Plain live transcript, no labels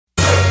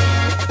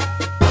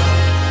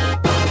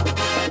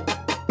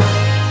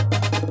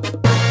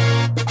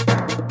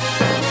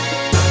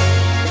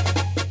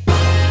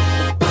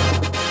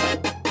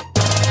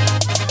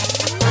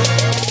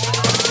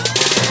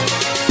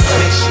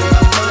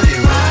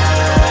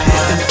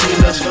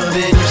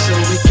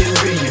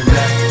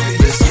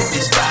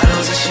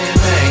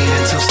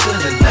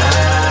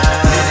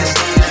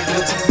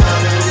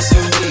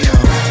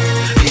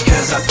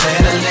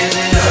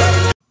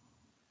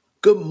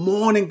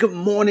good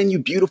morning, you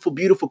beautiful,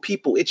 beautiful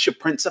people. It's your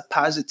Prince of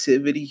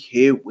Positivity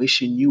here,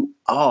 wishing you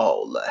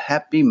all a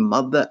happy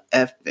Mother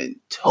effing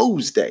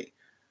Tuesday.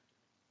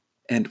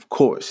 And of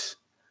course,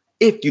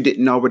 if you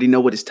didn't already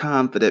know it, it's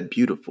time for that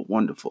beautiful,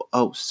 wonderful,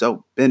 oh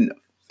so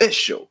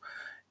beneficial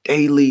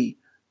daily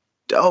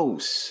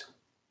dose.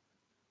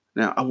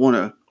 Now, I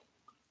want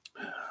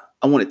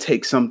to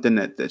take something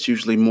that's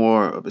usually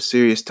more of a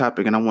serious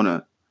topic, and I want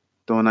to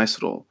throw a nice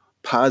little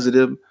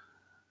positive,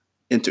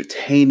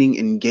 entertaining,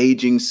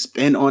 engaging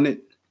spin on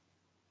it.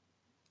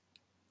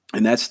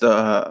 And that's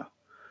the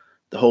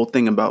whole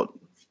thing about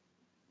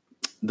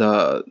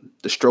the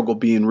struggle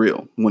being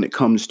real when it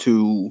comes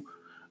to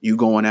you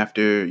going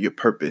after your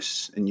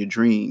purpose and your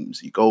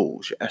dreams, your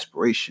goals, your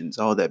aspirations,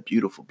 all that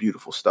beautiful,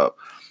 beautiful stuff.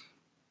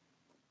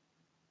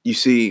 You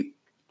see,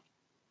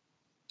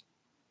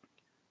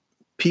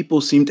 people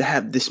seem to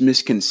have this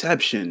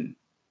misconception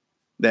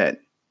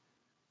that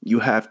you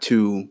have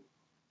to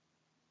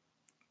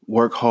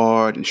work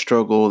hard and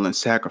struggle and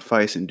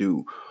sacrifice and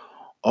do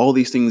all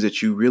these things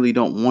that you really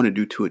don't want to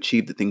do to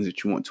achieve the things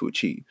that you want to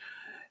achieve.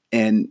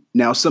 And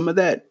now some of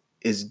that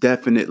is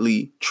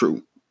definitely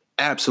true.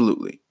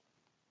 Absolutely.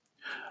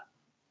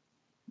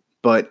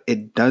 But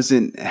it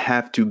doesn't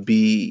have to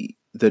be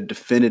the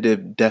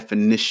definitive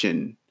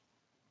definition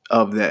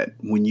of that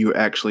when you're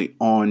actually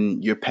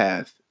on your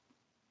path,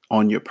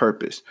 on your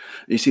purpose.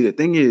 You see, the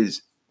thing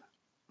is,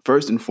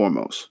 first and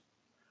foremost,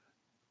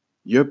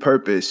 your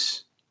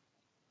purpose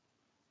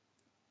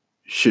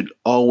should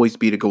always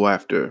be to go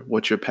after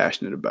what you're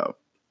passionate about.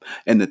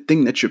 And the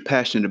thing that you're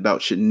passionate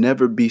about should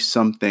never be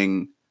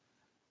something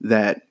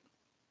that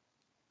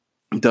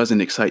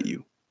doesn't excite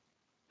you.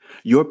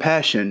 Your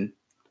passion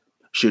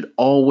should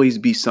always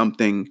be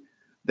something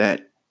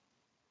that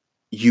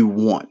you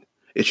want.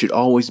 It should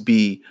always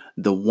be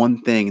the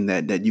one thing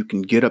that you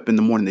can get up in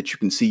the morning that you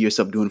can see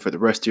yourself doing for the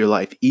rest of your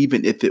life,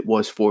 even if it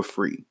was for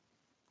free.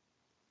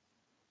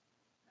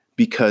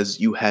 Because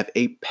you have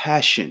a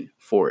passion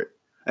for it.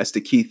 That's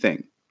the key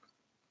thing.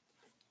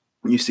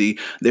 You see,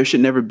 there should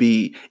never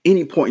be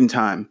any point in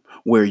time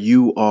where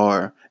you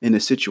are in a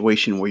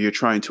situation where you're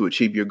trying to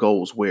achieve your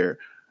goals, where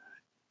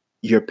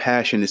your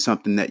passion is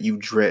something that you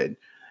dread.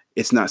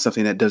 It's not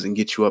something that doesn't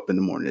get you up in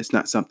the morning. It's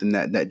not something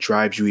that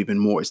drives you even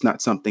more. It's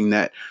not something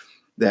that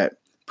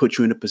puts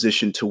you in a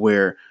position to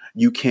where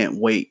you can't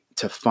wait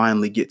to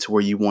finally get to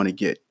where you want to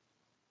get.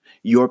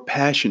 Your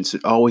passion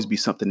should always be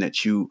something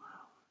that you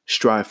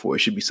strive for. It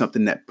should be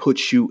something that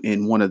puts you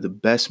in one of the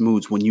best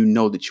moods when you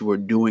know that you are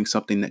doing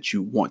something that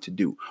you want to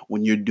do,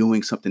 when you're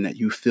doing something that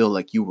you feel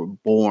like you were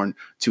born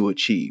to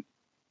achieve.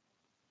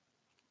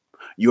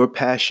 Your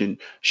passion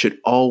should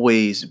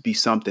always be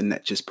something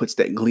that just puts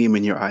that gleam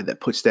in your eye, that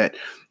puts that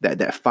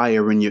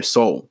fire in your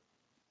soul.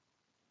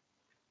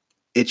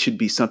 It should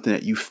be something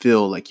that you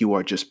feel like you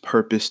are just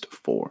purposed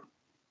for.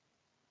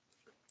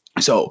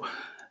 So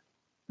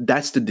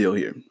that's the deal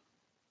here.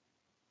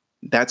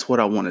 That's what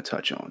I want to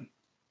touch on.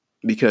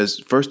 Because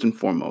first and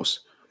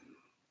foremost,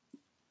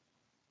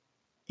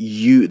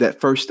 that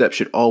first step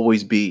should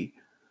always be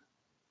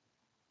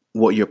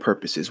what your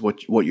purpose is,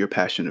 what you're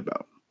passionate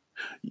about.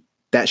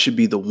 That should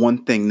be the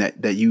one thing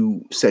that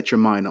you set your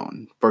mind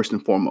on first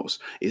and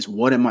foremost is,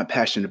 what am I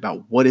passionate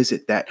about? What is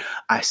it that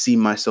I see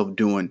myself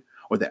doing,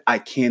 or that I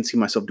can see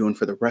myself doing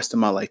for the rest of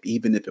my life,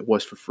 even if it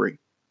was for free?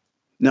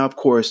 Now, of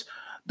course,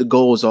 the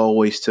goal is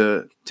always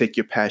to take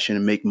your passion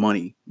and make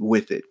money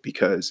with it,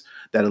 because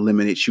that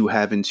eliminates you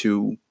having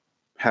to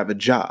have a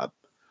job,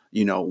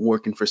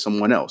 working for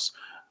someone else.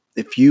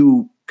 If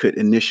you could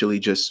initially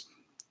just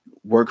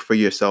work for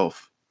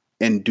yourself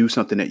and do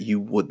something that you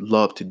would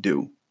love to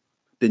do,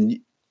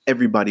 then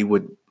everybody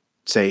would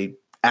say,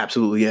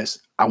 absolutely, yes,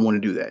 I want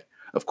to do that.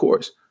 Of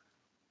course,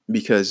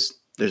 because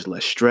there's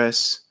less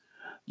stress.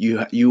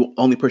 You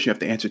only person you have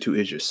to answer to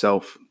is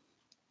yourself.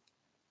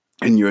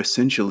 And you're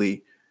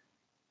essentially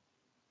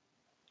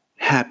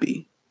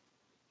happy,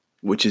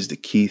 which is the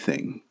key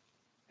thing,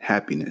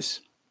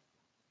 happiness.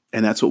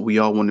 And that's what we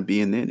all want to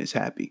be in then, is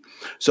happy.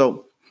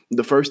 So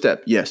the first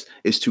step, yes,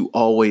 is to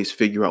always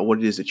figure out what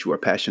it is that you are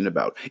passionate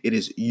about. It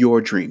is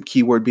your dream.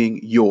 Keyword being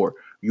your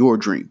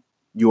dream,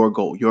 your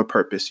goal, your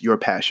purpose, your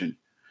passion,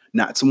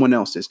 not someone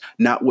else's,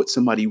 not what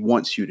somebody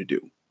wants you to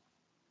do.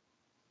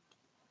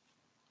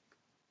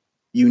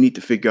 You need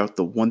to figure out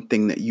the one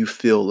thing that you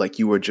feel like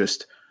you are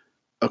just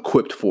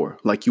equipped for,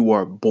 like you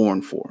are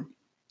born for.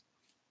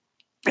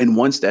 And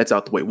once that's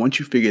out the way, once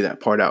you figure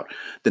that part out,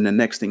 then the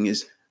next thing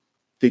is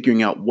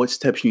figuring out what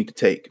steps you need to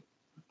take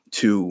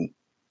to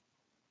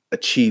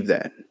achieve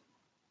that.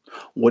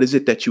 What is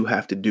it that you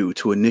have to do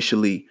to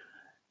initially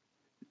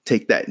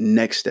take that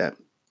next step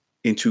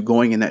into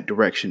going in that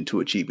direction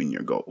to achieving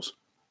your goals?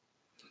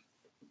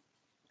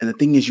 And the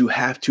thing is, you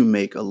have to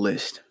make a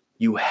list.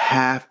 You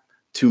have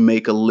to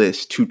make a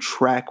list to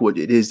track what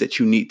it is that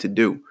you need to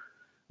do,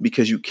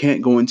 because you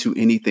can't go into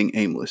anything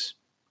aimless,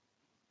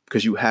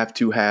 because you have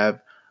to have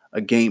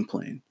a game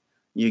plan.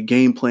 Your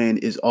game plan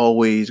is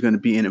always going to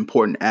be an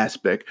important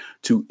aspect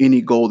to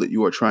any goal that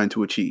you are trying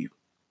to achieve.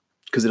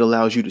 because it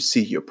allows you to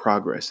see your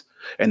progress.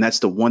 And that's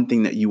the one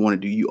thing that you want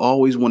to do. You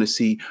always want to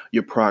see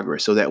your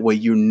progress, so that way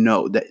you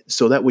know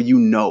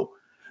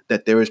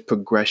that there is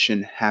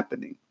progression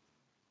happening.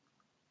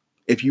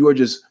 If you are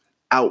just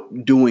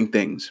out doing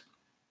things,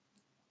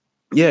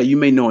 yeah, you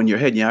may know in your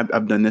head, yeah,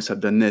 I've done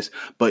this,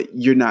 but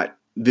you're not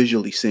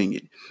visually seeing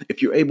it.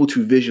 If you're able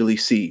to visually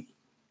see,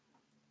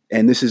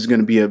 and this is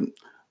going to be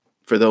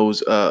for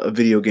those a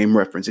video game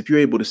reference, if you're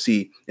able to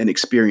see an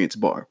experience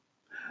bar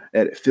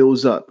that it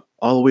fills up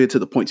all the way to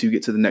the point till you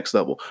get to the next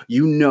level,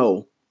 you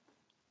know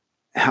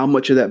how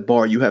much of that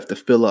bar you have to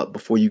fill up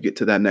before you get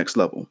to that next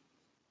level.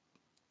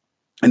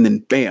 And then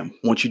bam,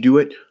 once you do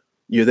it,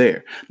 you're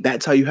there.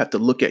 That's how you have to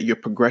look at your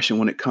progression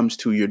when it comes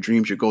to your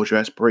dreams, your goals, your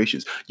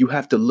aspirations. You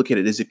have to look at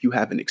it as if you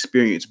have an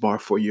experience bar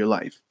for your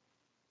life.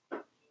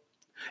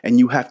 And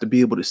you have to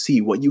be able to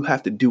see what you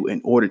have to do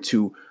in order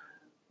to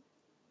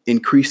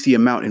increase the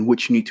amount in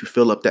which you need to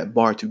fill up that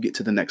bar to get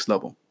to the next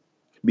level.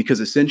 Because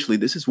essentially,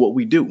 this is what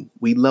we do.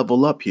 We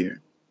level up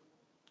here.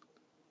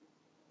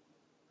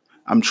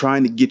 I'm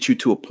trying to get you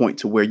to a point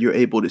to where you're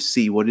able to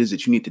see what it is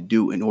that you need to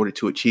do in order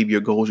to achieve your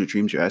goals, your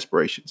dreams, your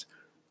aspirations.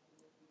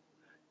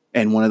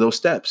 And one of those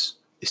steps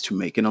is to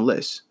making a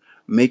list.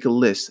 Make a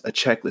list, a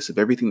checklist of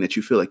everything that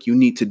you feel like you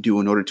need to do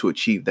in order to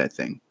achieve that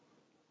thing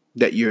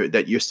that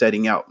you're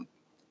setting out,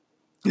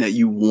 that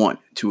you want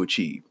to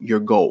achieve, your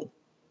goal.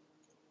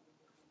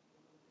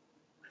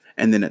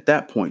 And then at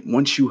that point,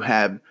 once you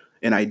have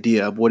an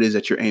idea of what it is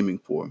that you're aiming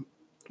for,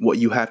 what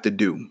you have to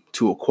do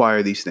to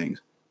acquire these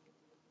things,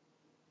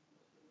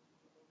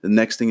 the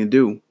next thing to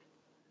do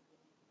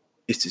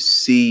is to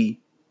see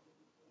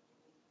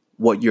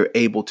what you're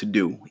able to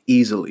do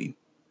easily,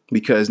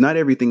 because not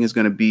everything is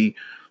going to be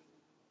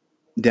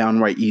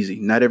downright easy.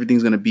 Not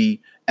everything's going to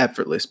be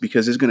effortless,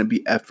 because there's going to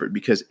be effort,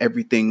 because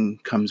everything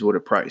comes with a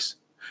price.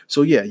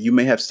 So yeah, you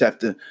may have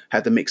to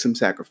make some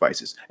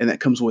sacrifices, and that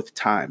comes with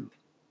time.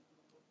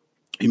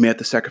 You may have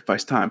to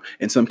sacrifice time.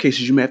 In some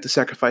cases, you may have to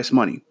sacrifice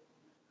money.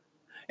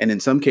 And in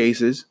some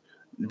cases,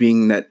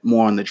 being that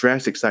more on the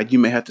drastic side, you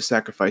may have to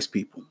sacrifice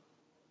people.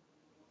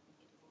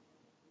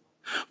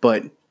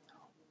 But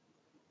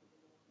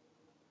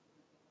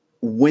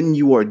when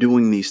you are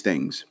doing these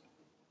things,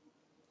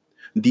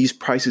 these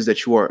prices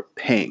that you are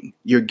paying,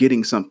 you're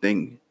getting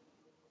something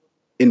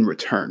in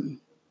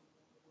return.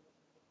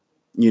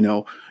 You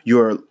know,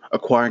 you're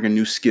acquiring a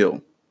new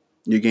skill.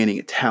 You're gaining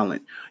a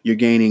talent. You're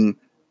gaining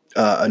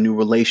a new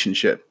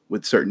relationship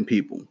with certain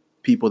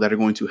people that are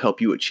going to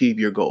help you achieve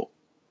your goal.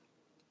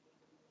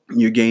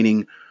 You're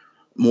gaining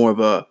more of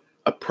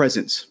a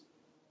presence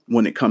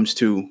when it comes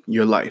to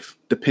your life,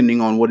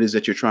 depending on what it is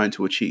that you're trying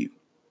to achieve.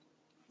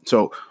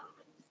 So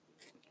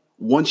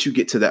once you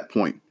get to that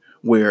point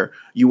where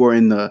you are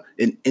in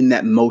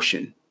that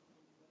motion,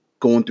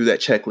 going through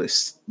that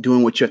checklist,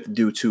 doing what you have to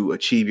do to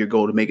achieve your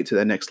goal, to make it to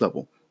that next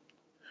level,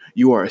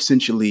 you are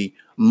essentially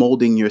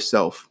molding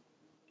yourself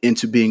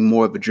into being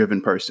more of a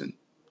driven person,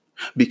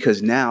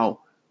 because now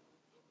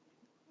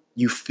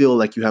you feel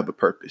like you have a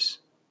purpose.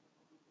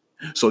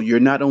 So you're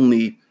not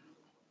only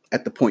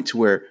at the point to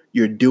where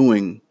you're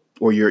doing,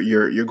 or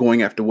you're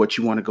going after what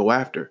you want to go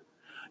after,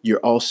 you're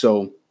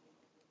also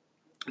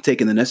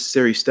taking the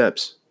necessary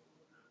steps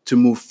to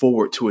move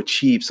forward to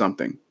achieve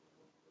something.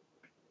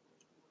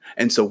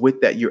 And so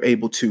with that, you're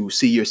able to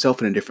see yourself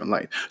in a different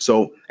light.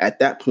 So at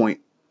that point,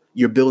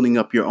 you're building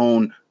up your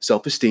own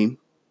self-esteem,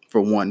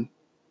 for one.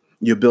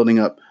 You're building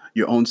up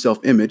your own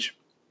self-image.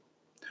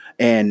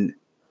 And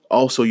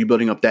also you're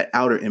building up that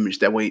outer image,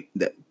 that way,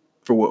 that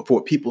for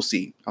what people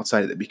see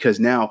outside of it, because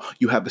now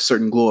you have a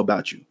certain glow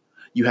about you.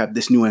 You have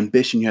this new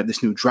ambition. You have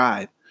this new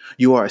drive.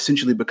 You are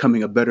essentially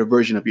becoming a better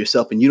version of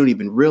yourself, and you don't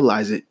even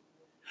realize it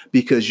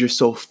because you're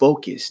so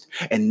focused.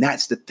 And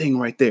that's the thing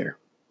right there.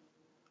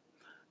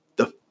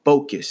 The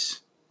focus.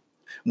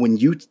 When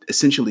you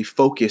essentially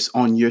focus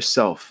on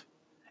yourself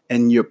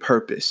and your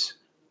purpose,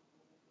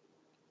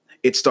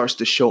 it starts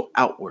to show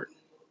outward.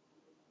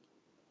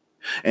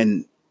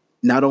 And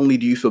not only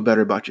do you feel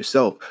better about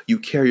yourself, you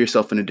carry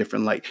yourself in a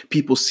different light.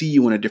 People see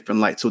you in a different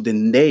light. So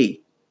then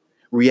they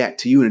react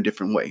to you in a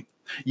different way.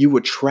 You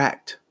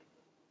attract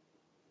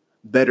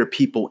better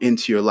people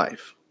into your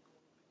life.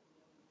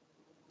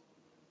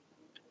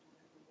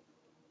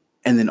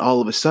 And then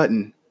all of a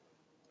sudden,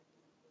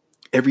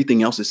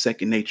 everything else is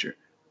second nature.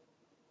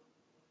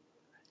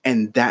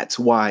 And that's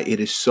why it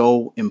is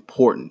so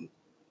important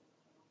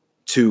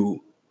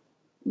to,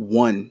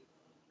 one,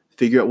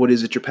 figure out what it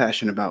is that you're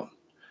passionate about.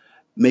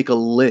 Make a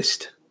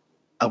list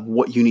of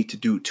what you need to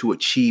do to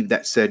achieve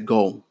that said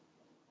goal.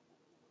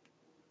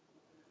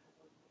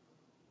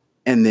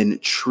 And then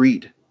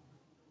treat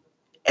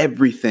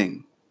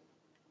everything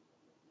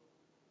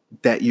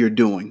that you're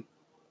doing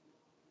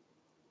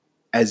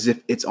as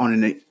if it's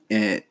on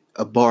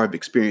a bar of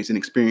experience, an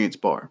experience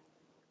bar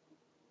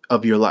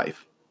of your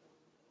life.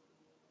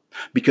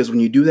 Because when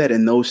you do that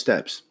in those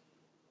steps,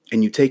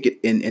 and you take it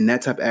in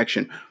that type of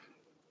action,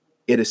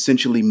 it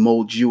essentially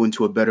molds you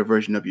into a better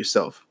version of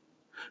yourself.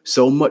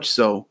 So much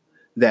so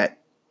that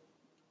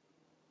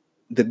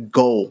the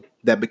goal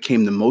that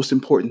became the most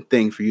important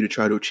thing for you to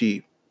try to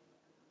achieve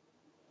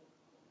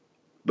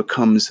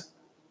becomes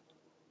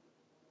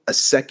a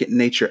second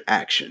nature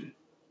action,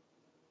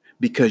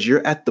 because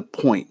you're at the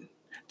point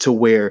to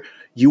where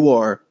you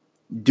are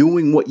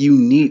doing what you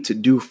need to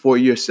do for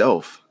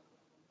yourself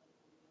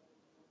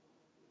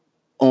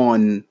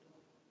on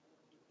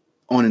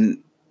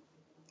on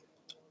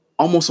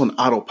almost on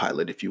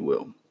autopilot, if you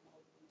will.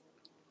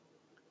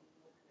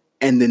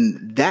 And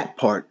then that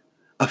part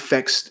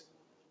affects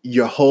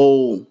your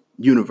whole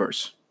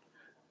universe.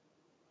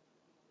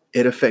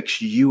 It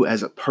affects you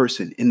as a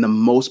person in the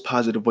most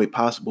positive way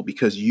possible,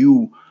 because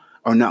you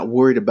are not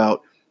worried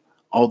about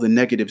all the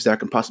negatives that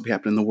can possibly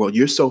happen in the world.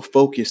 You're so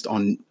focused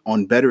on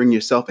bettering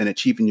yourself and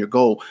achieving your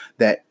goal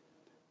that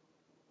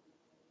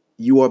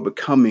you are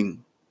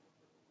becoming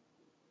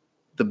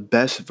the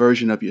best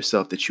version of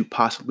yourself that you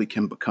possibly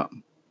can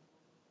become.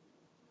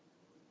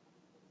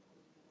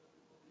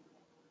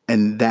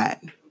 And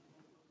that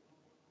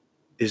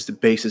is the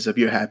basis of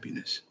your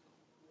happiness.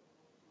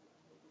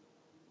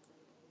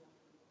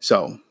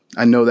 So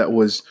I know that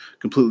was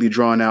completely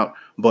drawn out,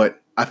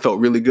 but I felt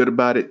really good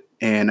about it,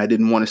 and I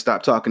didn't want to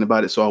stop talking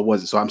about it, so I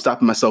wasn't. So I'm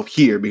stopping myself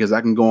here because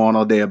I can go on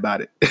all day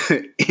about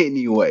it.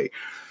 Anyway,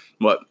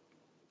 but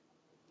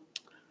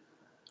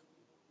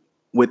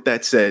with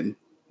that said,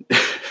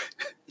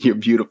 you're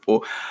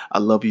beautiful. I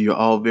love you. You're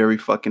all very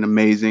fucking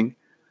amazing.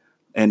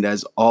 And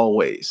as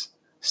always,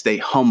 stay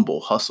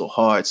humble, hustle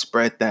hard,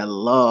 spread that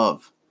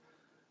love.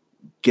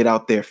 Get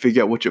out there,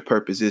 figure out what your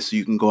purpose is so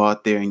you can go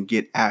out there and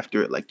get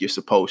after it like you're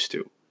supposed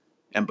to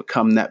and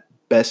become that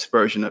best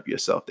version of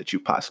yourself that you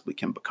possibly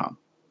can become.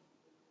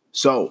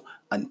 So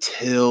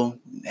until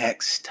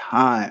next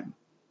time,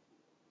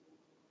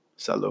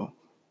 salud.